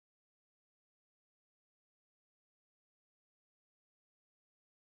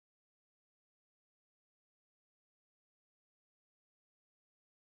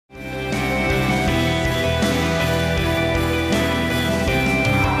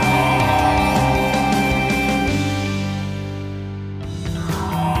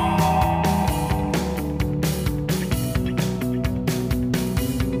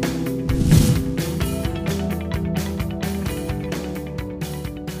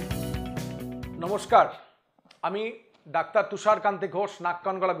নমস্কার, আমি ডাক্তার তুষার কান্তি ঘোষ, নাক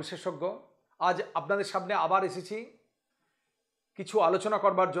কান গলা বিশেষজ্ঞ। আজ আপনাদের সামনে আবার এসেছি কিছু আলোচনা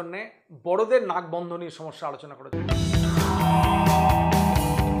করবার জন্য বড়দের নাক বন্ধ নিয়ে সমস্যা আলোচনা করার জন্য।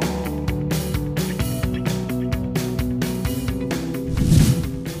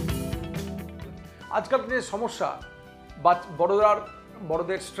 আজকাল যে সমস্যা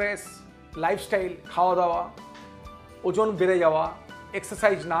বড়দের স্ট্রেস, লাইফস্টাইল, খাওয়া দাওয়া, ওজন বেড়ে যাওয়া,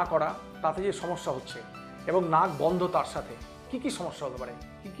 এক্সারসাইজ না করা, তাতে যে সমস্যা হচ্ছে এবং নাক বন্ধ, তার সাথে কি কি সমস্যা হতে পারে,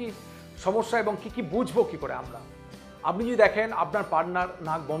 কি কি সমস্যা এবং কি কি বুঝবো কি করে আমরা। আপনি যদি দেখেন আপনার পার্টনার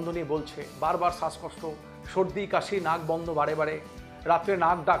নাক বন্ধ নিয়ে বলছে, বারবার শ্বাসকষ্ট, সর্দি কাশি, নাক বন্ধ বারে বারে, রাত্রে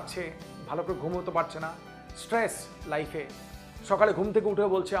নাক ডাকছে, ভালো করে ঘুমোতে পারছে না, স্ট্রেস লাইফে, সকালে ঘুম থেকে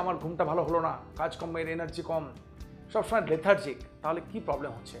উঠে বলছে আমার ঘুমটা ভালো হলো না, কাজকর্মের এনার্জি কম, সবসময় লেথার্জিক, তাহলে কি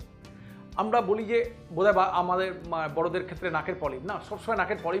প্রবলেম হচ্ছে? আমরা বলি যে বোধহয় আমাদের বড়দের ক্ষেত্রে নাকের পলিপ, না, সবসময়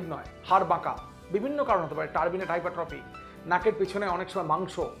নাকের পলিপ নয়, হাড় বাঁকা, বিভিন্ন কারণ হতে পারে। টার্বিনেট হাইপারট্রফি, নাকের পিছনে অনেক সময়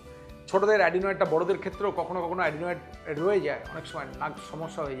মাংস, ছোটদের অ্যাডিনয়েডটা বড়দের ক্ষেত্রেও কখনো কখনো অ্যাডিনয়েড রয়ে যায়, অনেক সময় নাক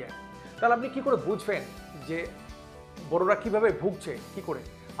সমস্যা হয়ে যায়। তাহলে আপনি কী করে বুঝবেন যে বড়রা কীভাবে ভুগছে? কি করে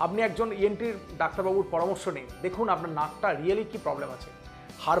আপনি একজন ইএনটির ডাক্তারবাবুর পরামর্শ নিন, দেখুন আপনার নাকটা রিয়েলি কী প্রবলেম আছে,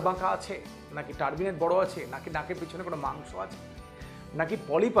 হাড় বাঁকা আছে, নাকি টার্বিনেট বড় আছে, নাকি নাকের পিছনে কোনো মাংস আছে, নাকি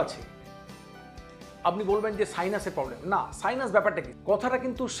পলিপ আছে। আপনি বলবেন যে সাইনাসের প্রবলেম, না, সাইনাস ব্যাপারটা কি? কথাটা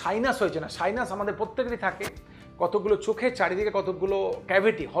কিন্তু সাইনাস হয়েছে না, সাইনাস আমাদের প্রত্যেকেরই থাকে, কতগুলো চোখের চারিদিকে কতগুলো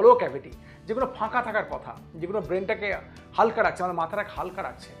ক্যাভিটি, হলো ক্যাভিটি, যেগুলো ফাঁকা থাকার কথা, যেগুলো ব্রেনটাকে হালকা রাখছে, আমাদের মাথাটাকে হালকা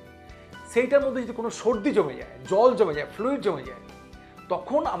রাখছে। সেইটার মধ্যে যদি কোনো সর্দি জমে যায়, জল জমে যায়, ফ্লুইড জমে যায়,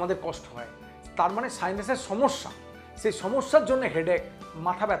 তখন আমাদের কষ্ট হয়। তার মানে সাইনাসের সমস্যা, সেই সমস্যার জন্য হেডেক,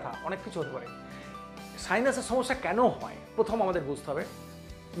 মাথা ব্যথা, অনেক কিছু হতে পারে। সাইনাসের সমস্যা কেন হয় প্রথম আমাদের বুঝতে হবে।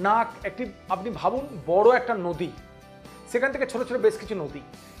 নাক একটি, আপনি ভাবুন বড় একটা নদী, সেখান থেকে ছোটো ছোটো বেশ কিছু নদী,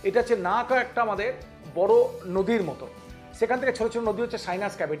 এটা হচ্ছে নাক একটা আমাদের বড় নদীর মতো, সেখান থেকে ছোটো ছোটো নদী হচ্ছে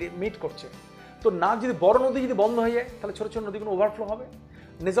সাইনাস ক্যাভিটি মিট করছে। তো নাক যদি বড় নদী যদি বন্ধ হয়ে যায়, তাহলে ছোটো ছোটো নদীগুলো ওভারফ্লো হবে,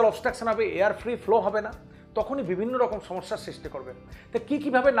 নেজাল অবস্ট্রাকশন হবে, এয়ার ফ্রি ফ্লো হবে না, তখনই বিভিন্ন রকম সমস্যার সৃষ্টি করবে। তো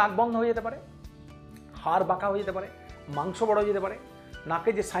কীভাবে নাক বন্ধ হয়ে যেতে পারে? হাড় বাঁকা হয়ে যেতে পারে, মাংস বড় হয়ে যেতে পারে, নাকে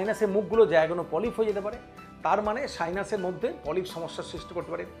যে সাইনাসের মুখগুলো জায়গাগুলো পলিপ হয়ে যেতে পারে, তার মানে সাইনাসের মধ্যে পলিপ সমস্যার সৃষ্টি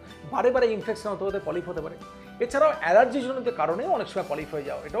করতে পারে, বারে বারে ইনফেকশন হতে হতে পলিপ হতে পারে। এছাড়াও অ্যালার্জিজনিত কারণেও অনেক সময় পলিপ হয়ে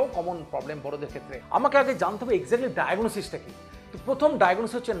যাওয়া, এটাও কমন প্রবলেম বড়দের ক্ষেত্রে। আমাকে আগে জানতে হবে এক্স্যাক্টলি ডায়াগনোসিসটা কি। তো প্রথম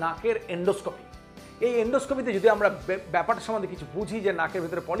ডায়াগনোসিস হচ্ছে নাকের এন্ডোস্কোপি। এই এন্ডোস্কোপিতে যদি আমরা ব্যাপারটা সম্বন্ধে কিছু বুঝি যে নাকের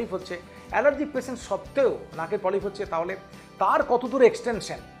ভেতরে পলিপ হচ্ছে, অ্যালার্জিক পেশেন্ট সত্ত্বেও নাকের পলিপ হচ্ছে, তাহলে তার কতদূর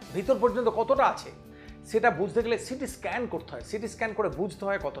এক্সটেনশন, ভিতর পর্যন্ত কতটা আছে, সেটা বুঝতে গেলে সিটি স্ক্যান করতে হয়। সিটি স্ক্যান করে বুঝতে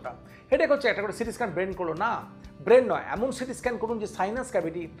হয় কতটা। হেডেক হচ্ছে, একটা করে সিটি স্ক্যান ব্রেন করলো না, ব্রেন নয়, এমন সিটি স্ক্যান করুন যে সাইনাস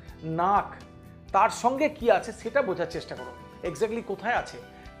ক্যাভিটি, নাক, তার সঙ্গে কি আছে সেটা বোঝার চেষ্টা করুন, এক্স্যাক্টলি কোথায় আছে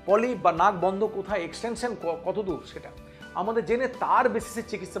পলিপ বা নাক বন্ধ, কোথায় এক্সটেনশন কতদূর, সেটা আমাদের জেনে তার বেসিসে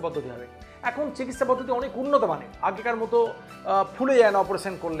চিকিৎসা পদ্ধতি হবে। এখন চিকিৎসা পদ্ধতি অনেক উন্নত মানের, আগেকার মতো ফুলে যায় না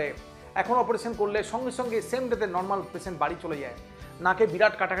অপারেশন করলে। এখন অপারেশন করলে সঙ্গে সঙ্গে সেম ডেতে নর্মাল পেশেন্ট বাড়ি চলে যায়, নাকে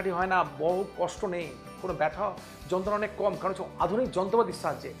বিরাট কাটাকাটি হয় না, বহু কষ্ট নেই, কোনো ব্যথা যন্ত্রণা অনেক কম, কারণ আধুনিক যন্ত্রপাতির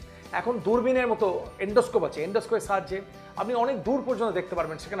সাহায্যে এখন দূরবীনের মতো এন্ডোস্কোপ আছে, এন্ডোস্কোপের সাহায্যে আপনি অনেক দূর পর্যন্ত দেখতে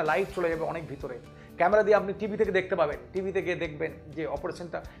পারবেন, সেখানে লাইট চলে যাবে অনেক ভিতরে, ক্যামেরা দিয়ে আপনি টিভি থেকে দেখতে পাবেন, টিভি থেকে দেখবেন যে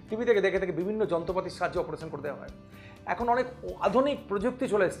অপারেশনটা টিভি থেকে দেখে থেকে বিভিন্ন যন্ত্রপাতির সাহায্যে অপারেশন করে দেওয়া হয়। এখন অনেক আধুনিক প্রযুক্তি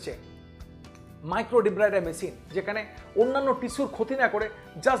চলে এসছে, মাইক্রো ডিব্রাইডার মেশিন, যেখানে অন্যান্য টিস্যুর ক্ষতি না করে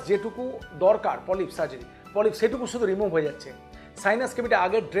জাস্ট যেটুকু দরকার পলিপ সার্জারি, পলিপ সেটুকু শুধু রিমুভ হয়ে যাচ্ছে। সাইনাস ক্যাভিটি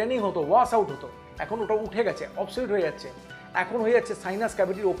আগে ড্রেনিং হতো, ওয়াশ আউট হতো, এখন ওটা উঠে গেছে, অবসলিউট হয়ে যাচ্ছে। এখন হয়ে যাচ্ছে সাইনাস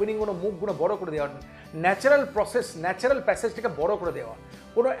ক্যাভিটির ওপেনিংগুলো, মুখগুলো বড় করে দেওয়া, ন্যাচারাল প্রসেস, ন্যাচারাল প্যাসেজটাকে বড় করে দেওয়া,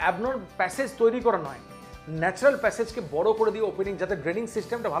 কোনো অ্যাবনর্মাল প্যাসেজ তৈরি করা নয়, ন্যাচারাল প্যাসেজকে বড় করে দিয়ে ওপেনিং, যাতে ড্রেনিং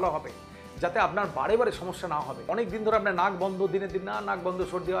সিস্টেমটা ভালো হবে, যাতে আপনার বারে বারে সমস্যা না হবে। অনেক দিন ধরে আপনার নাক বন্ধ, দিনের দিন না নাক বন্ধ,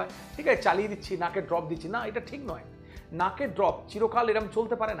 সর্দি হয়, ঠিক আছে চালিয়ে দিচ্ছি, নাকের ড্রপ দিচ্ছি, না, এটা ঠিক নয়। নাকের ড্রপ চিরকাল এরকম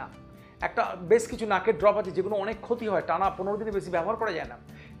চলতে পারে না। একটা বেশ কিছু নাকের ড্রপ আছে যেগুলো অনেক ক্ষতি হয়, টানা 15 দিনের বেশি ব্যবহার করা যায় না।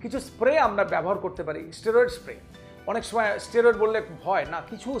 কিছু স্প্রে আমরা ব্যবহার করতে পারি, স্টেরয়েড স্প্রে, অনেক সময় স্টেরয়েড বললে ভয় না,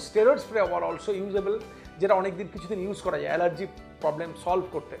 কিছু steroid spray are also usable, যেটা অনেক দিন কিছুদিন ইউজ করা যায় অ্যালার্জি প্রবলেম সলভ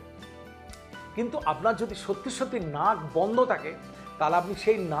করতে। কিন্তু আপনার যদি সত্যি সত্যি নাক বন্ধ থাকে, তাহলে আপনি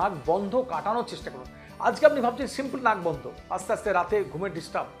সেই নাক বন্ধ কাটানোর চেষ্টা করুন। আজকে আপনি ভাবছেন সিম্পল নাক বন্ধ, আস্তে আস্তে রাতে ঘুমের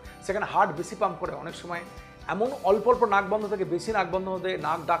ডিস্টার্ব, সেখানে হার্ট বেশি পাম্প করে, অনেক সময় এমন অল্প অল্প নাক বন্ধ থেকে বেশি নাক বন্ধ হতে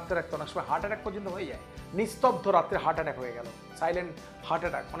নাক ডাকতে রাখতে অনেক সময় হার্ট অ্যাটাক পর্যন্ত হয়ে যায়, নিস্তব্ধ রাত্রে হার্ট অ্যাটাক হয়ে গেল, সাইলেন্ট হার্ট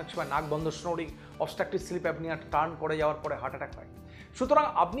অ্যাটাক। অনেক সময় নাক বন্ধ, snoring, obstructive sleep apnea, turn পড়ে যাওয়ার পরে হার্ট অ্যাটাক হয়। সুতরাং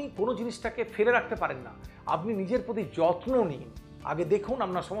আপনি কোনো জিনিসটাকে ফেলে রাখতে পারেন না, আপনি নিজের প্রতি যত্ন নিন। আগে দেখুন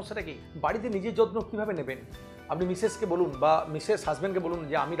আপনার সমস্যাটা কি, বাড়িতে নিজের যত্ন কীভাবে নেবেন। আপনি মিসেসকে বলুন বা মিসেস হাজব্যান্ডকে বলুন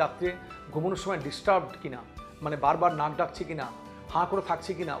যে আমি রাত্রে ঘুমানোর সময় ডিস্টার্বড কিনা, মানে বারবার নাক ডাকছি কিনা, হাঁ করে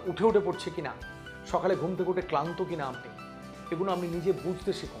থাকছি কিনা, উঠে উঠে পড়ছে কিনা, সকালে ঘুম থেকে উঠে ক্লান্ত কিনা, এগুলো আপনি নিজে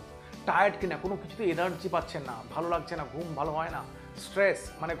বুঝতে শিখুন। টায়ার্ড কিনা, কোনো কিছুতে এনার্জি পাচ্ছেন না, ভালো লাগছে না, ঘুম ভালো হয় না, স্ট্রেস,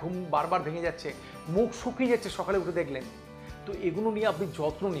 মানে ঘুম বারবার ভেঙে যাচ্ছে, মুখ শুকিয়ে যাচ্ছে সকালে উঠে দেখলেন, তো এগুলো নিয়ে আপনি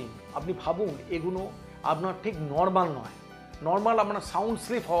যত্ন নিন। আপনি ভাবুন এগুলো আপনার ঠিক নর্মাল নয়। নর্মাল আপনার সাউন্ড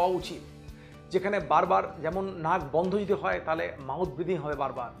স্লিপ হওয়া উচিত, যেখানে বারবার যেমন নাক বন্ধ যদি হয় তাহলে মাউথ ব্রিদিং হবে,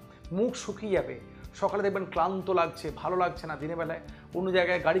 বারবার মুখ শুকিয়ে যাবে, সকালে দেখবেন ক্লান্ত লাগছে, ভালো লাগছে না, দিনের বেলায় অন্য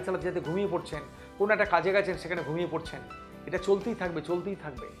জায়গায় গাড়ি চালাতে যেতে ঘুমিয়ে পড়ছেন, কোনো একটা কাজে গেছেন সেখানে ঘুমিয়ে পড়ছেন, এটা চলতেই থাকবে চলতেই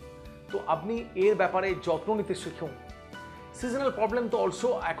থাকবে। তো আপনি এর ব্যাপারে যত্ন নিতে শিখুন। সিজনাল প্রবলেম তো অলসো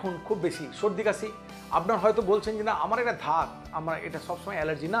এখন খুব বেশি, সর্দি কাশি। আপনার হয়তো বলছেন যে না আমার এটা ধাত, আমার এটা সবসময়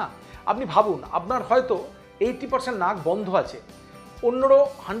অ্যালার্জি না। আপনি ভাবুন আপনার হয়তো 80% নাক বন্ধ আছে, অন্যরও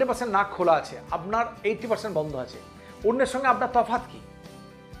 100% নাক খোলা আছে, আপনার 80% বন্ধ আছে। অন্যের সঙ্গে আপনার তফাৎ কি?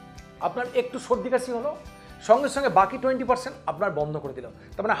 আপনার একটু সর্দি কাশি হলো, সঙ্গে সঙ্গে বাকি 20% আপনার বন্ধ করে দিল,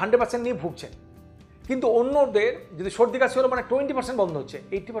 তার মানে 100% নিয়ে ভুগছেন। কিন্তু অন্যদের যদি সর্দি কাশি হলো মানে 20% বন্ধ হচ্ছে,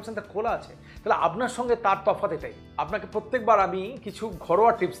 80% তার খোলা আছে, তাহলে আপনার সঙ্গে তার তফাৎ এটাই। আপনাকে প্রত্যেকবার আমি কিছু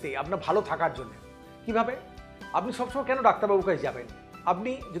ঘরোয়া টিপস দিই আপনার ভালো থাকার জন্য। কিভাবে? আপনি সবসময় কেন ডাক্তারবাবুর কাছে যাবেন?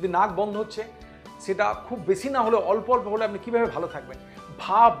 আপনি যদি নাক বন্ধ হচ্ছে, সেটা খুব বেশি না হলে অল্প অল্প হলে আপনি কীভাবে ভালো থাকবেন?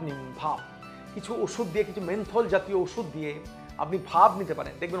 ভাব নিন, ভাব। কিছু ওষুধ দিয়ে, কিছু মেন্থল জাতীয় ওষুধ দিয়ে আপনি ভাব নিতে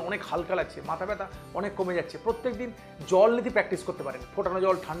পারেন, দেখবেন অনেক হালকা লাগছে, মাথা ব্যথা অনেক কমে যাচ্ছে। প্রত্যেক দিন জল নিতে প্র্যাকটিস করতে পারেন, ফোটানো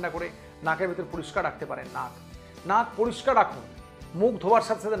জল ঠান্ডা করে নাকের ভিতরে পরিষ্কার রাখতে পারেন। নাক পরিষ্কার রাখুন। মুখ ধোয়ার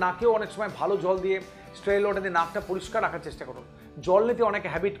সাথে সাথে নাকেও অনেক সময় ভালো জল দিয়ে স্ট্রেল ওয়াটার দিয়ে নাকটা পরিষ্কার রাখার চেষ্টা করুন। জল নিতে অনেকে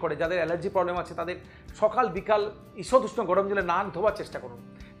হ্যাবিট করে, যাদের অ্যালার্জি প্রবলেম আছে তাদের সকাল বিকাল ঈষৎ উষ্ণ গরম জলে নাক ধোয়ার চেষ্টা করুন।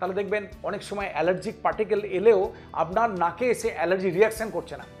 তাহলে দেখবেন অনেক সময় অ্যালার্জিক পার্টিকেল এলেও আপনার নাকে এসে অ্যালার্জি রিয়াকশান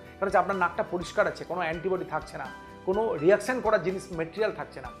করছে না, কারণ আপনার নাকটা পরিষ্কার আছে, কোনো অ্যান্টিবডি থাকছে না, কোনো রিয়াকশান করার জিনিস মেটেরিয়াল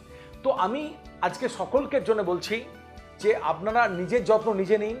থাকছে না। তো আমি আজকে সকলকে জন্য বলছি যে আপনারা নিজের যত্ন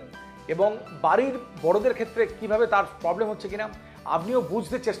নিজে নিন, এবং বাড়ির বড়দের ক্ষেত্রে কিভাবে তার প্রবলেম হচ্ছে কিনা আপনিও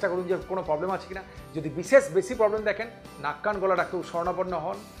বুঝতে চেষ্টা করুন যে কোনো প্রবলেম আছে কিনা। যদি বেশি প্রবলেম দেখেন, নাক কান গলা ডাক্তার শরণাপন্ন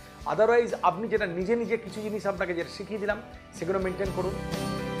হন। আদারওয়াইজ আপনি যেটা নিজে নিজে কিছু জিনিস আপনাকে যেটা শিখিয়ে দিলাম সেগুলো মেনটেন করুন।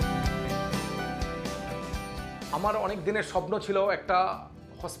 আমার অনেক দিনের স্বপ্ন ছিল একটা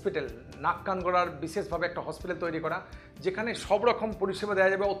হসপিটাল, নাক কান গলার বিশেষভাবে একটা হসপিটাল তৈরি করা, যেখানে সব রকম পরিষেবা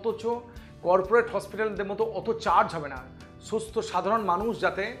দেওয়া যাবে, অথচ কর্পোরেট হসপিটালদের মতো অত চার্জ হবে না। সুস্থ সাধারণ মানুষ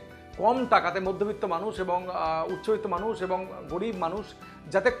যাতে কম টাকাতে, মধ্যবিত্ত মানুষ এবং উচ্চবিত্ত মানুষ এবং গরিব মানুষ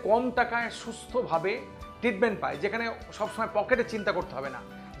যাতে কম টাকায় সুস্থভাবে ট্রিটমেন্ট পায়, যেখানে সবসময় পকেটে চিন্তা করতে হবে না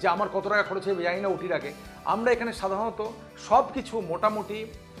যে আমার কত টাকা খরচ হবে জানি না উঠির আগে। আমরা এখানে সাধারণত সব কিছু মোটামুটি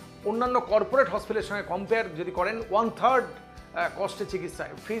অন্যান্য কর্পোরেট হসপিটালের সঙ্গে কম্পেয়ার যদি করেন 1/3 কস্টে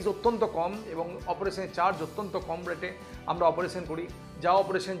চিকিৎসায়, ফিজ অত্যন্ত কম এবং অপারেশনের চার্জ অত্যন্ত কম রেটে আমরা অপারেশন করি। যা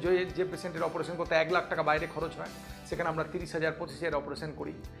অপারেশন যে পেশেন্টের অপারেশন করতে 1 লাখ টাকা বাইরে খরচ হয়, সেখানে আমরা 30,000 25,000 অপারেশন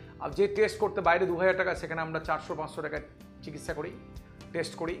করি। আর যে টেস্ট করতে বাইরে 2,000 টাকা, সেখানে আমরা 400-500 টাকায় চিকিৎসা করি,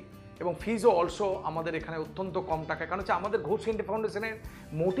 টেস্ট করি। এবং ফিজও অলসো আমাদের এখানে অত্যন্ত কম টাকায়, কারণ হচ্ছে আমাদের ঘোষ ENT ফাউন্ডেশনের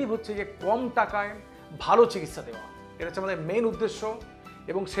মোটিভ হচ্ছে যে কম টাকায় ভালো চিকিৎসা দেওয়া, এটা হচ্ছে আমাদের মেন উদ্দেশ্য।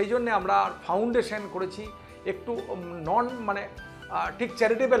 এবং সেই জন্য আমরা ফাউন্ডেশন করেছি, একটু মানে ঠিক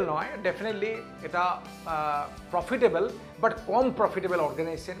চ্যারিটেবল নয়, ডেফিনেটলি এটা profitable but com profitable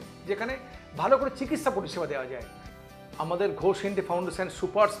organisation, যেখানে ভালো করে চিকিৎসা পরিষেবা দেওয়া যায়। আমাদের Ghosh ENT foundation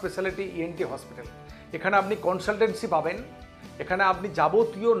super speciality ENT hospital, এখানে আপনি কনসালটেন্সি পাবেন, এখানে আপনি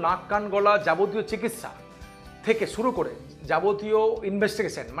যাবতীয় নাক কান গলা যাবতীয় চিকিৎসা থেকে শুরু করে যাবতীয়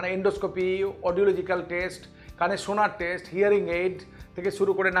ইনভেস্টিগেশন, মানে এন্ডোস্কোপি, অডিওলজিক্যাল টেস্ট, কানে শোনার টেস্ট, হিয়ারিং এইড থেকে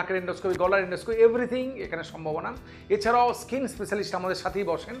শুরু করে নাকের এন্ডোস্কোপি, গলার এন্ডোস্কোপি, এভরিথিং এখানে সম্ভাবনা। এছাড়াও স্কিন স্পেশালিস্ট আমাদের সাথেই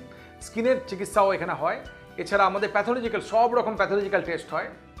বসেন, স্কিনের চিকিৎসাও এখানে হয়। এছাড়া আমাদের প্যাথোলজিক্যাল সব রকম প্যাথোলজিক্যাল টেস্ট হয়।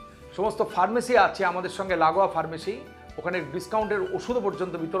 সমস্ত ফার্মেসি আছে আমাদের সঙ্গে লাগোয়া ফার্মেসি, ওখানে ডিসকাউন্টের ওষুধও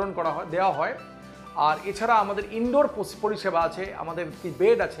পর্যন্ত বিতরণ করা হয়, দেওয়া হয়। আর এছাড়া আমাদের ইনডোর পরিষেবা আছে, আমাদের কি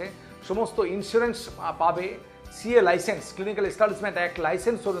বেড আছে, সমস্ত ইন্স্যুরেন্স পাবে, CA licence, clinical establishment act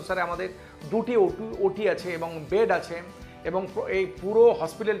licence অনুসারে আমাদের 2টি ওটি আছে এবং বেড আছে, এবং এই পুরো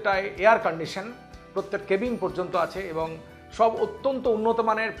হসপিটালটায় এয়ার কন্ডিশন প্রত্যেক কেবিন পর্যন্ত আছে, এবং সব অত্যন্ত উন্নত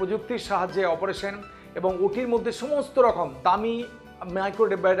মানের প্রযুক্তির সাহায্যে অপারেশন, এবং ওটির মধ্যে সমস্ত রকম দামি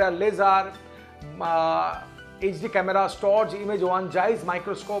মাইক্রোডেভাইডার, laser, HD camera, স্টর্জ, image one, জাইজ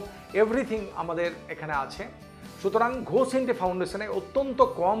microscope, everything আমাদের এখানে আছে। সুতরাং ঘোষ ENT ফাউন্ডেশনে অত্যন্ত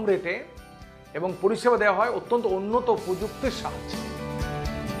কম রেটে এবং পরিষেবা দেওয়া হয় অত্যন্ত উন্নত প্রযুক্তির সাহায্যে।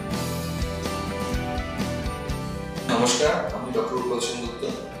 নমস্কার, আমি ডক্টর উপল সেনগুপ্ত,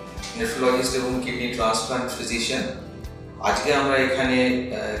 নেফ্রোলজিস্ট এবং কিডনি ট্রান্সপ্লান্ট ফিজিশিয়ান। আজকে আমরা এখানে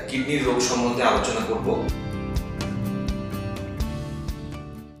কিডনির রোগ সম্বন্ধে আলোচনা করব।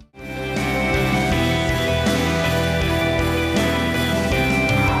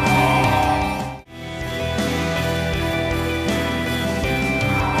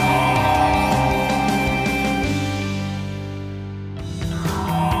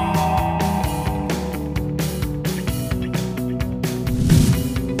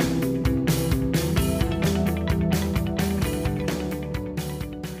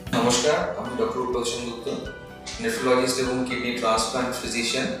 উপল সেনগুপ্তা, নেফ্রোলজিস্ট এবং কিডনি ট্রান্সপ্লান্ট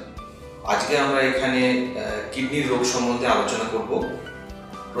ফিজিশিয়ান। আজকে আমরা এখানে কিডনির রোগ সম্বন্ধে আলোচনা করব।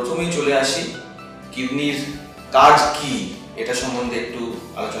 প্রথমেই চলে আসি কিডনির কাজ কি এটা সম্বন্ধে একটু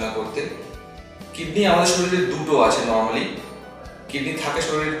আলোচনা করতে। কিডনি আমাদের শরীরে দুটো আছে নর্মালি। কিডনি থাকে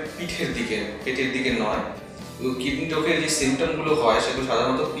শরীরের পিঠের দিকে, পেটের দিকে নয়। কিডনি রোগের যে সিমটমগুলো হয় সেগুলো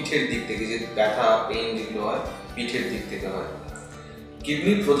সাধারণত পিঠের দিক থেকে, যে ব্যথা পেইন যেগুলো হয় পিঠের দিক থেকে হয়।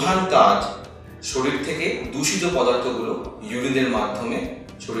 কিডনির প্রধান কাজ শরীর থেকে দূষিত পদার্থগুলো ইউরিনের মাধ্যমে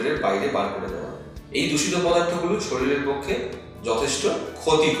শরীরের বাইরে বার করে দেওয়া। এই দূষিত পদার্থগুলো শরীরের পক্ষে যথেষ্ট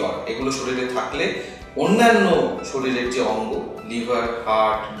ক্ষতিকর। এগুলো শরীরে থাকলে অন্যান্য শরীরের যে অঙ্গ, লিভার,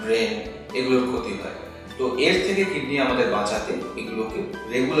 হার্ট, ব্রেন, এগুলোর ক্ষতি হয়। তো এর থেকে কিডনি আমাদের বাঁচাতে এগুলোকে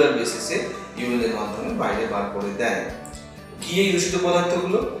রেগুলার বেসিসে ইউরিনের মাধ্যমে বাইরে বার করে দেয়। কি এই দূষিত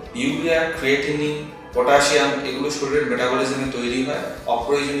পদার্থগুলো? ইউরিয়া, ক্রিয়েটিনিন, পটাশিয়াম, এগুলো শরীরের মেটাবলিজমে তৈরি হয়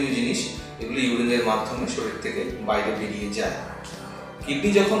অপ্রয়োজনীয় জিনিস। এগুলো ইউরিনের মাধ্যমে শরীর থেকে বাইরে বেরিয়ে যায়। কিডনি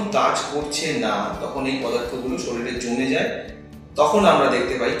যখন কাজ করছে না তখন এই পদার্থগুলো শরীরে জমে যায়। তখন আমরা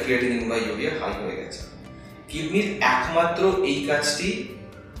দেখতে পাই ক্রিয়েটিনিন বা ইউরিয়া হাই হয়ে গেছে। কিডনির একমাত্র এই কাজটি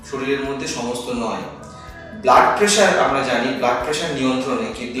শরীরের মধ্যে সমস্ত নয়। ব্লাড প্রেশার, আমরা জানি ব্লাড প্রেশার নিয়ন্ত্রণে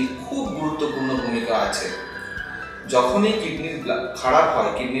কিডনির খুব গুরুত্বপূর্ণ ভূমিকা আছে। যখনই কিডনির খারাপ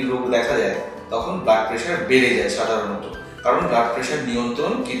হয়, কিডনির রোগ দেখা যায়, তখন ব্লাড প্রেশার বেড়ে যায় সাধারণত, কারণ ব্লাড প্রেশার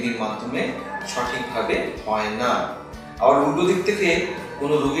নিয়ন্ত্রণ কিডনির মাধ্যমে সঠিকভাবে হয় না। আবার উল্টো দিক থেকে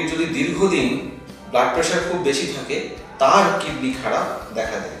কোনো রোগীর যদি দীর্ঘদিন ব্লাড প্রেশার খুব বেশি থাকে, তার কিডনি খারাপ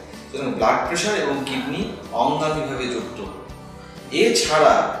দেখা দেয়। সুতরাং ব্লাড প্রেশার এবং কিডনি অঙ্গাঙ্গিভাবে যুক্ত।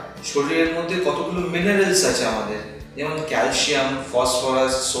 এছাড়া শরীরের মধ্যে কতগুলো মিনারেলস আছে আমাদের, যেমন ক্যালসিয়াম,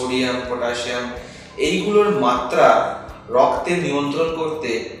 ফসফরাস, সোডিয়াম, পটাশিয়াম, এইগুলোর মাত্রা রক্তে নিয়ন্ত্রণ করতে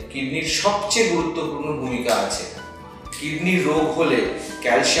কিডনির সবচেয়ে গুরুত্বপূর্ণ ভূমিকা আছে। কিডনির রোগ হলে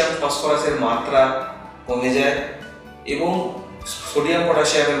ক্যালসিয়াম, ফসফরাসের মাত্রা কমে যায় এবং সোডিয়াম,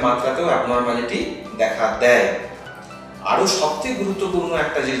 পটাশিয়ামের মাত্রাতেও অ্যাবনর্মালিটি দেখা দেয়। আরও সবচেয়ে গুরুত্বপূর্ণ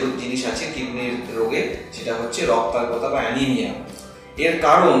একটা যে জিনিস আছে কিডনির রোগে, সেটা হচ্ছে রক্তাল্পতা বা অ্যানিমিয়া। এর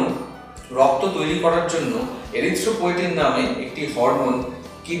কারণ রক্ত তৈরি করার জন্য এরিথ্রোপয়েটিন নামে একটি হরমোন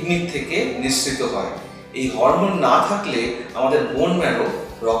কিডনির থেকে নিঃসৃত হয়। এই হরমোন না থাকলে আমাদের বোন ম্যারো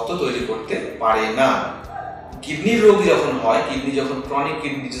রক্ত তৈরি করতে পারে না। কিডনির রোগ যখন হয়, কিডনি যখন ক্রনিক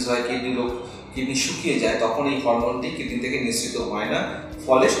কিডনি ডিজিজ হয়, কিডনি শুকিয়ে যায়, তখন এই হরমোনটি কিডনি থেকে নিঃসৃত হয় না,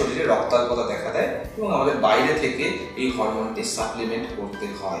 ফলে শরীরে রক্তাল্পতা দেখা দেয় এবং আমাদের বাইরে থেকে এই হরমোনটি সাপ্লিমেন্ট করতে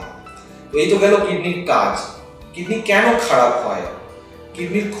হয়। তো এই তো গেল কিডনির কাজ। কিডনি কেন খারাপ হয়?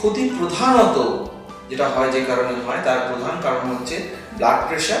 কিডনির ক্ষতি প্রধানত যেটা হয়, যে কারণে হয়, তার প্রধান কারণ হচ্ছে ব্লাড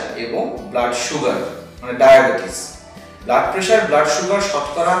প্রেশার এবং ব্লাড সুগার, মানে diabetes. Blood pressure, blood sugar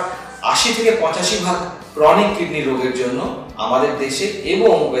শতকরা 80 থেকে 85% ক্রনিক কিডনি রোগের জন্য আমাদের দেশে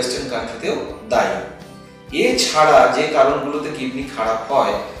এবং ওয়েস্টার্ন কান্ট্রিতেও দায়ী। এছাড়া যে কারণগুলোতে কিডনি খারাপ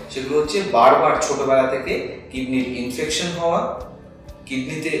হয় সেগুলো হচ্ছে বারবার ছোটবেলা থেকে কিডনির ইনফেকশন হওয়া,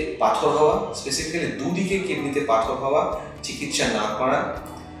 কিডনিতে পাথর হওয়া, স্পেসিফিক্যালি দুদিকে কিডনিতে পাথর হওয়া, চিকিৎসা না করা,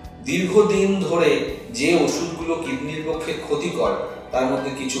 দীর্ঘদিন ধরে যে ওষুধগুলো কিডনির পক্ষে ক্ষতিকর তার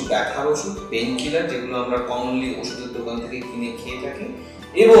মধ্যে কিছু ব্যথার ওষুধ, পেইন কিলার, যেগুলো আমরা কমনলি ওষুধের দোকান থেকে কিনে খেয়ে থাকি,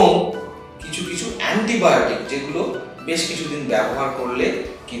 এবং কিছু কিছু অ্যান্টিবায়োটিক, যেগুলো বেশ কিছুদিন ব্যবহার করলে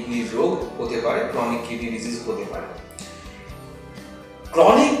কিডনির রোগ হতে পারে, ক্রনিক কিডনি ডিজিজ হতে পারে।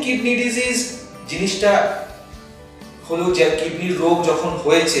 ক্রনিক কিডনি ডিজিজ জিনিসটা হলো যে কিডনির রোগ যখন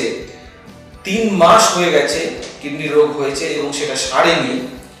হয়েছে, 3 মাস হয়ে গেছে কিডনির রোগ হয়েছে এবং সেটা সারেনি,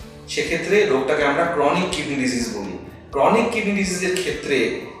 সেক্ষেত্রে রোগটাকে আমরা ক্রনিক কিডনি ডিজিজ বলি। ক্রনিক কিডনি ডিজিজের ক্ষেত্রে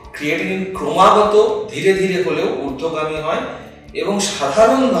ক্রিয়েটিনিন ক্রমাগত ধীরে ধীরে হলেও ঊর্ধ্বগামী হয় এবং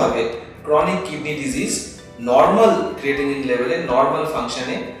সাধারণভাবে chronic kidney disease normal creatinine লেভেলে, নর্মাল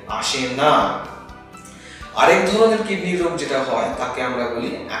ফাংশনে আসে না। আরেক ধরনের কিডনি রোগ যেটা হয় তাকে আমরা বলি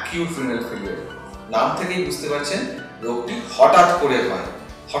অ্যাকিউট রিনাল ফেলিয়ার। নাম থেকেই বুঝতে পারছেন রোগটি হঠাৎ করে হয়।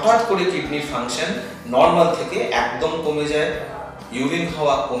 হঠাৎ করে কিডনির ফাংশন নর্মাল থেকে একদম কমে যায়, ইউরিন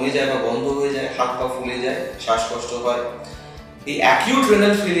হওয়া কমে যায় বা বন্ধ হয়ে যায়, হাত পা ফুলে যায়, শ্বাসকষ্ট হয়। এই অ্যাকিউট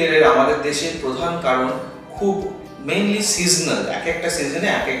রিনাল ফেলিয়ারের আমাদের দেশের প্রধান কারণ খুব মেইনলি সিজনাল, এক একটা সিজনে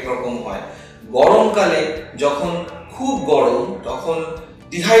এক এক রকম হয়। গরমকালে যখন খুব গরম, তখন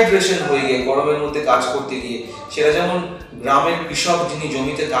ডিহাইড্রেশন হয়ে গিয়ে গরমের মধ্যে কাজ করতে গিয়ে, সেটা যেমন গ্রামের কৃষক যিনি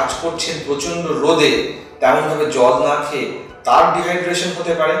জমিতে কাজ করছেন প্রচন্ড রোদে, তেমনভাবে জল না খেয়ে তার ডিহাইড্রেশন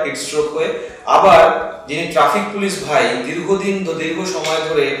হতে পারে, হিট স্ট্রোক হয়ে। আবার যিনি ট্রাফিক পুলিশ ভাই, দীর্ঘ সময়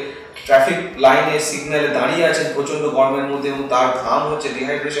ধরে ট্রাফিক লাইনে সিগন্যালে দাঁড়িয়ে আছেন প্রচন্ড গরমের মধ্যে এবং তার ঘাম হচ্ছে,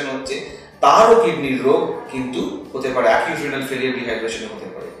 ডিহাইড্রেশন হচ্ছে, তারও কিডনির রোগ কিন্তু হতে পারে, অ্যাকিউট রিনাল ফেলিয়ার ডিহাইড্রেশন হতে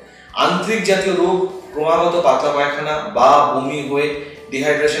পারে। আন্ত্রিক জাতীয় রোগ, ক্রমাগত পাতলা পায়খানা বা বমি হয়ে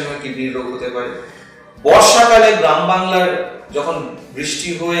ডিহাইড্রেশন হয়ে কিডনির রোগ হতে পারে। বর্ষাকালে গ্রাম বাংলার যখন বৃষ্টি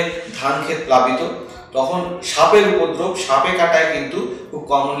হয়ে ধান ক্ষেত প্লাবিত, তখন সাপের উপদ্রব, সাপে কাটায় কিন্তু খুব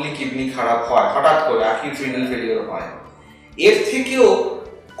কমনলি কিডনি খারাপ হয়, হঠাৎ করে অ্যাকিউট রিনাল ফেলিওর হয়। এর থেকেও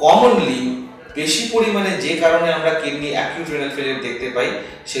কমনলি বেশি পরিমাণে যে কারণে আমরা কিডনি অ্যাকিউট রিনাল ফেলিওর দেখতে পাই,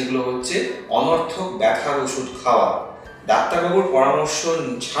 সেগুলো হচ্ছে অনর্থক ব্যথার ওষুধ খাওয়া। ডাক্তারবাবুর পরামর্শ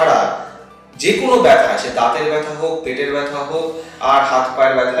ছাড়া যে কোনো ব্যথা, সে দাঁতের ব্যথা হোক, পেটের ব্যথা হোক, আর হাত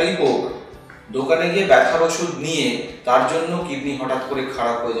পায়ের ব্যথাই হোক, দোকানে গিয়ে ব্যথার ওষুধ নিয়ে তার জন্য কিডনি হঠাৎ করে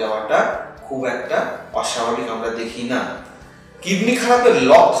খারাপ হয়ে যাওয়াটা খুব একটা অস্বাভাবিক আমরা দেখি না। কিডনি খারাপের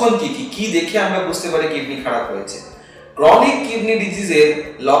লক্ষণ কি কি, কি দেখে আমরা বুঝতে পারি কিডনি খারাপ হয়েছে? ক্রনিক কিডনি ডিজিজের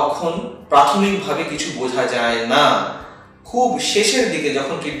লক্ষণ প্রাথমিকভাবে কিছু বোঝা যায় না। খুব শেষের দিকে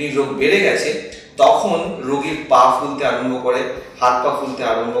যখন কিডনির রোগ বেড়ে গেছে, তখন রোগীর পা ফুলতে আরম্ভ করে, হাত পা ফুলতে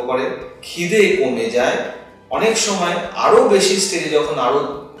আরম্ভ করে, খিদে কমে যায়। অনেক সময় আরো বেশি স্টেজে, যখন আরো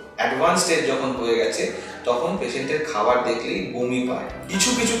অ্যাডভান্স স্টেজ যখন হয়ে গেছে, তখন পেশেন্টের খাবার দেখলেই বমি পায়। কিছু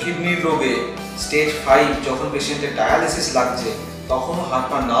কিছু কিডনির রোগে স্টেজ 5 যখন পেশেন্টের ডায়ালিসিস লাগছে, তখনও হাত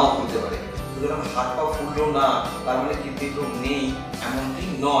পা নাও ফুলতে পারে। সুতরাং হাত পা ফুললো না তার মানে কিডনির রোগ নেই এমনটি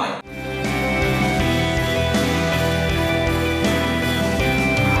নয়।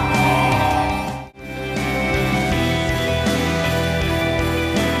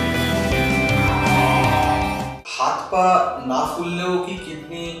 হাত পা না ফুললেও কি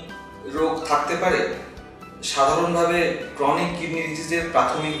কিডনি রোগ থাকতে পারে? সাধারণভাবে ক্রনিক কিডনি ডিজিজের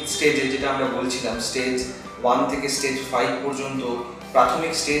প্রাথমিক স্টেজে, যেটা আমরা বলছিলাম স্টেজ 1 থেকে স্টেজ 5 পর্যন্ত,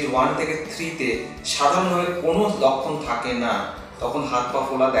 প্রাথমিক স্টেজ 1 থেকে 3-তে সাধারণভাবে কোনো লক্ষণ থাকে না, তখন হাত পা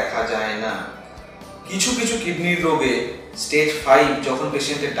ফোলা দেখা যায় না। কিছু কিছু কিডনির রোগে স্টেজ 5 যখন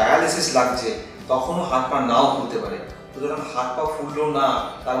পেশেন্টের ডায়ালিসিস লাগছে, তখনও হাত পা নাও ফুলতে পারে। সুতরাং হাত পা ফুললো না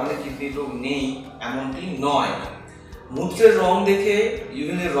তার মানে কিডনির রোগ নেই এমনটি নয়। মূত্রের রং দেখে,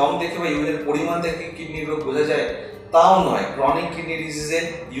 ইউরিনের রং দেখে বা ইউরিনের পরিমাণ দেখে কিডনির রোগ বোঝা যায় তাও নয়। ক্রনিক কিডনি ডিজিজে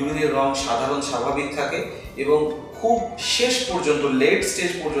ইউরিনের রং সাধারণ স্বাভাবিক থাকে এবং খুব শেষ পর্যন্ত, লেট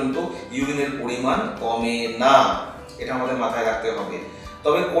স্টেজ পর্যন্ত ইউরিনের পরিমাণ কমে না। এটা আমাদের মাথায় রাখতে হবে।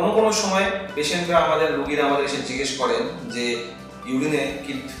 তবে কোনো কোনো সময় পেশেন্টরা, রোগীরা আমাদের এসে জিজ্ঞেস করেন যে ইউরিনে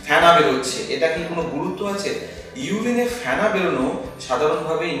কি ফেনা বেরোচ্ছে, এটা কি কোনো গুরুত্ব আছে? ইউরিনে ফেনা বেরোনো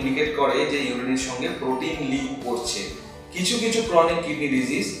সাধারণভাবে ইন্ডিকেট করে যে ইউরিনের সঙ্গে প্রোটিন লিক করছে। কিছু কিছু ক্রনিক কিডনি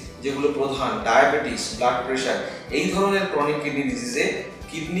ডিজিজ, যেগুলো প্রধান ডায়াবেটিস, ব্লাড প্রেশার, এই ধরনের ক্রনিক কিডনি ডিজিজে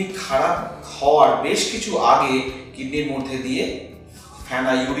কিডনি খারাপ হওয়ার বেশ কিছু আগে কিডনির মধ্যে দিয়ে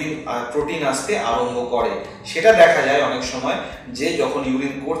ফেনা, ইউরিন আর প্রোটিন আসতে আরম্ভ করে। সেটা দেখা যায় অনেক সময় যে যখন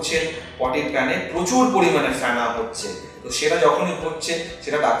ইউরিন করছেন, পটির প্যানে প্রচুর পরিমাণে ফেনা হচ্ছে, তো সেটা যখনই হচ্ছে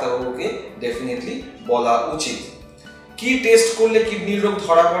সেটা ডাক্তারবাবুকে ডেফিনেটলি বলা উচিত। কি টেস্ট করলে কিডনির রোগ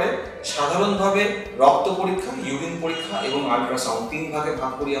ধরা পড়ে? সাধারণভাবে রক্ত পরীক্ষা, ইউরিন পরীক্ষা এবং আল্ট্রাসাউন্ড, 3 ভাগে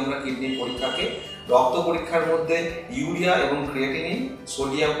ভাগ করি আমরা কিডনির পরীক্ষাকে। রক্ত পরীক্ষার মধ্যে ইউরিয়া এবং ক্রিয়েটিনিন,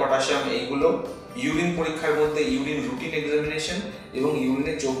 সোডিয়াম, পটাশিয়াম এইগুলো। ইউরিন পরীক্ষার মধ্যে ইউরিন রুটিন এক্সামিনেশন এবং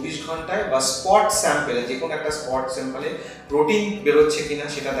ইউরিনে 24 ঘন্টায় বা স্পট স্যাম্পেলে, যে কোনো একটা স্পট স্যাম্পলে প্রোটিন বেরোচ্ছে কিনা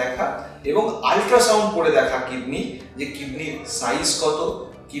সেটা দেখা, এবং আল্ট্রাসাউন্ড করে দেখা কিডনি, যে কিডনির সাইজ কত,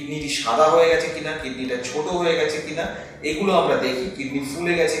 কিডনিটি সাদা হয়ে গেছে কিনা, কিডনিটা ছোট হয়ে গেছে কিনা, এগুলো আমরা দেখি। কিডনি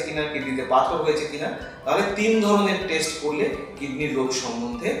ফুলে গেছে কিনা, কিডনিতে পাথর হয়েছে কিনা। তাহলে 3 ধরনের টেস্ট করলে কিডনির রোগ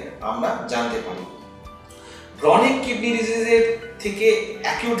সম্বন্ধে আমরা জানতে পারি। ক্রনিক কিডনি ডিজিজের থেকে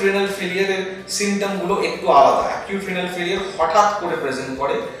অ্যাকিউট রেনাল ফেলিয়ারের সিমটমগুলো একটু আলাদা। অ্যাকিউট রেনাল ফেলিয়ার হঠাৎ করে প্রেজেন্ট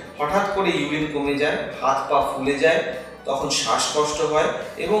করে, হঠাৎ করে ইউরিন কমে যায়, হাত পা ফুলে যায়, তখন শ্বাসকষ্ট হয়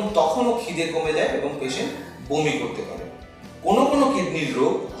এবং তখনও খিদে কমে যায় এবং পেশেন্ট বমি করতে পারে। কোনো কোনো কিডনির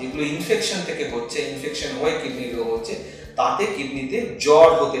রোগ, যেগুলো ইনফেকশন থেকে হচ্ছে, ইনফেকশন হয়ে কিডনির রোগ হচ্ছে, তাতে কিডনিতে জ্বর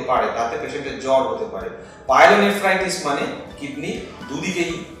হতে পারে, তাতে পেশেন্টের জ্বর হতে পারে। পাইলোনেফ্রাইটিস মানে কিডনি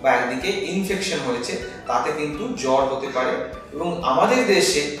দুদিকেই বা একদিকে ইনফেকশন হয়েছে, তাতে কিন্তু জ্বর হতে পারে। এবং আমাদের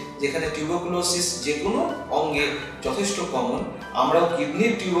দেশে যেখানে টিউবারকুলোসিস যে কোনো অঙ্গে যথেষ্ট কমন, আমরাও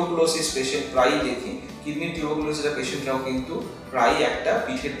কিডনির টিউবারকুলোসিস পেশেন্ট প্রায়ই দেখি। কিডনির টিউবারকুলোসিসের পেশেন্টরাও কিন্তু প্রায়ই একটা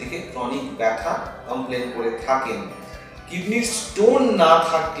পিঠের দিকে ক্রনিক ব্যথা কমপ্লেন করে থাকেন। কিডনির স্টোন না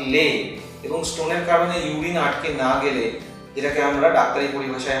থাকলে এবং স্টোনের কারণে ইউরিন আটকে না গেলে, যেটাকে আমরা ডাক্তারি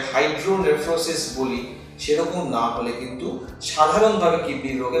পরিভাষায় হাইড্রোনেফ্রোসিস বলি, সেরকম না হলে কিন্তু সাধারণভাবে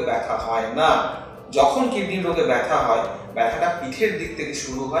কিডনির রোগে ব্যথা হয় না। যখন কিডনির রোগে ব্যথা হয়, ব্যথাটা পিঠের দিক থেকে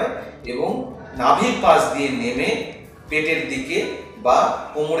শুরু হয় এবং নাভির পাশ দিয়ে নেমে পেটের দিকে বা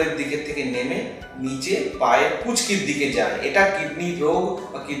কোমরের দিকে থেকে নেমে নিচে পায়ের কুচকির দিকে যায়। এটা কিডনির রোগ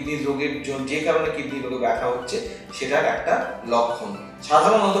বা কিডনির রোগের জন্য, যে কারণে কিডনির রোগে ব্যথা হচ্ছে, সেটার একটা লক্ষণ।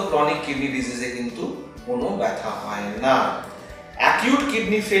 সাধারণত ক্রনিক কিডনি ডিজিজে কিন্তু কোনো ব্যথা হয় না। অ্যাকিউট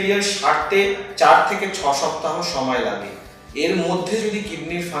কিডনি ফেলিয়ার সারতে 4 থেকে 6 সপ্তাহ সময় লাগে। এর মধ্যে যদি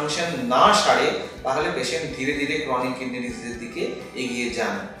কিডনির ফাংশন না সারে তাহলে পেশেন্ট ধীরে ধীরে ক্রনিক কিডনি ডিজিজের দিকে এগিয়ে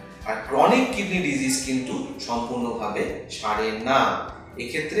যান। আর ক্রনিক কিডনি ডিজিজ কিন্তু সম্পূর্ণভাবে সারে না।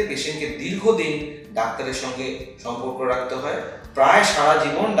 এক্ষেত্রে পেশেন্টকে দীর্ঘদিন ডাক্তারের সঙ্গে সম্পর্ক রাখতে হয়, প্রায় সারা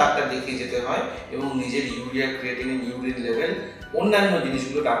জীবন ডাক্তার দেখিয়ে যেতে হয় এবং নিজের ইউরিয়া, ক্রিয়েটিনিন, ইউরিন লেভেল, অন্যান্য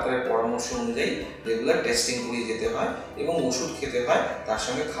জিনিসগুলো ডাক্তারের পরামর্শ অনুযায়ী রেগুলার টেস্টিং করিয়ে যেতে হয় এবং ওষুধ খেতে হয়, তার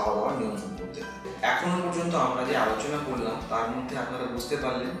সঙ্গে খাওয়া দাওয়া নিয়ন্ত্রণ করতে হয়। এখনো পর্যন্ত আমরা যে আলোচনা করলাম তার মধ্যে আপনারা বুঝতে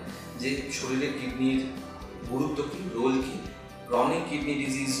পারলেন যে শরীরে কিডনির গুরুত্ব কী, রোল কী। ক্রনিক কিডনি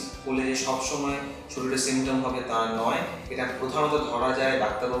ডিজিজ হলে যে সবসময় শরীরে সিমটম হবে তা নয়, এটা প্রধানত ধরা যায়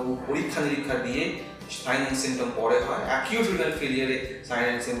ডাক্তারবাবু পরীক্ষা নিরীক্ষা দিয়ে, সাইন অ্যান্ড সিমটম পরে হয়। Acute renal ফেলিয়ারে sign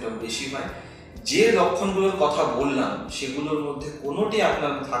and symptom বেশি হয়। যে লক্ষণগুলোর কথা বললাম সেগুলোর মধ্যে কোনোটি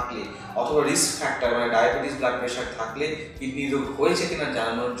আপনার থাকলে অথবা রিস্ক ফ্যাক্টর মানে ডায়াবেটিস, ব্লাড প্রেশার থাকলে কিডনি রোগ হয়েছে কিনা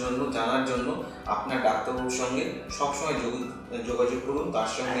জানার জন্য আপনার ডাক্তারবাবুর সঙ্গে সবসময় যোগাযোগ করুন, তার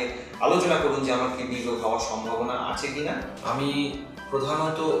সঙ্গে আলোচনা করুন যে আমার কিডনি রোগ হওয়ার সম্ভাবনা আছে কিনা। আমি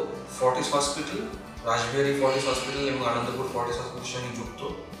প্রধানত Fortis hospital, Rashbehari Fortis hospital এবং আনন্দপুর ফর্টিস হসপিটালের সঙ্গে যুক্ত।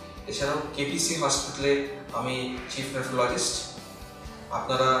 এছাড়াও কেপিসি হসপিটালে আমি চিফ নেফ্রোলজিস্ট।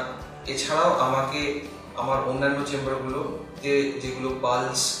 আপনারা এছাড়াও আমাকে আমার অন্যান্য চেম্বারগুলোতে, যেগুলো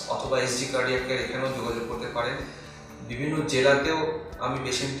পালস অথবা এসজি কার্ডিয়াক কেয়ার, এখানেও যোগাযোগ করতে পারেন। বিভিন্ন জেলাতেও আমি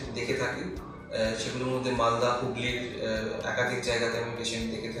পেশেন্ট দেখে থাকি, সেগুলোর মধ্যে মালদা, হুগলির একাধিক জায়গাতে আমি পেশেন্ট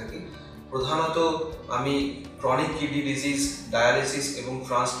দেখে থাকি। প্রধানত আমি ক্রনিক কিডনি ডিজিজ, ডায়ালিসিস এবং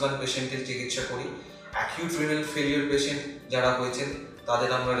ট্রান্সপ্লান্ট পেশেন্টের চিকিৎসা করি। অ্যাকিউট রিনাল ফেলিওর পেশেন্ট যারা হয়েছেন তাদের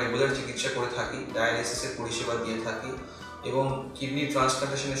আমরা রেগুলার চিকিৎসা করে থাকি, ডায়ালিসিসের পরিষেবা দিয়ে থাকি এবং কিডনি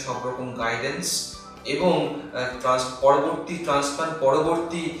ট্রান্সপ্লান্টেশনের সব রকম গাইডেন্স এবং ট্রান্সপ্লান্ট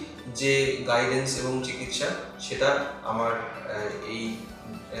পরবর্তী যে গাইডেন্স এবং চিকিৎসা সেটা আমার এই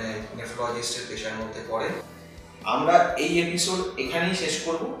নেফ্রোলজিস্টের পেশার মধ্যে পড়ে। আমরা এই এপিসোড এখানেই শেষ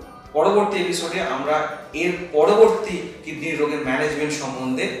করব। পরবর্তী এপিসোডে আমরা এর পরবর্তী কিডনি রোগের ম্যানেজমেন্ট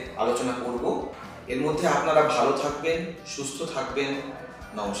সম্বন্ধে আলোচনা করব। এর মধ্যে আপনারা ভালো থাকবেন, সুস্থ থাকবেন।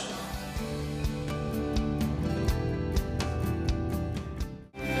 নমস্কার।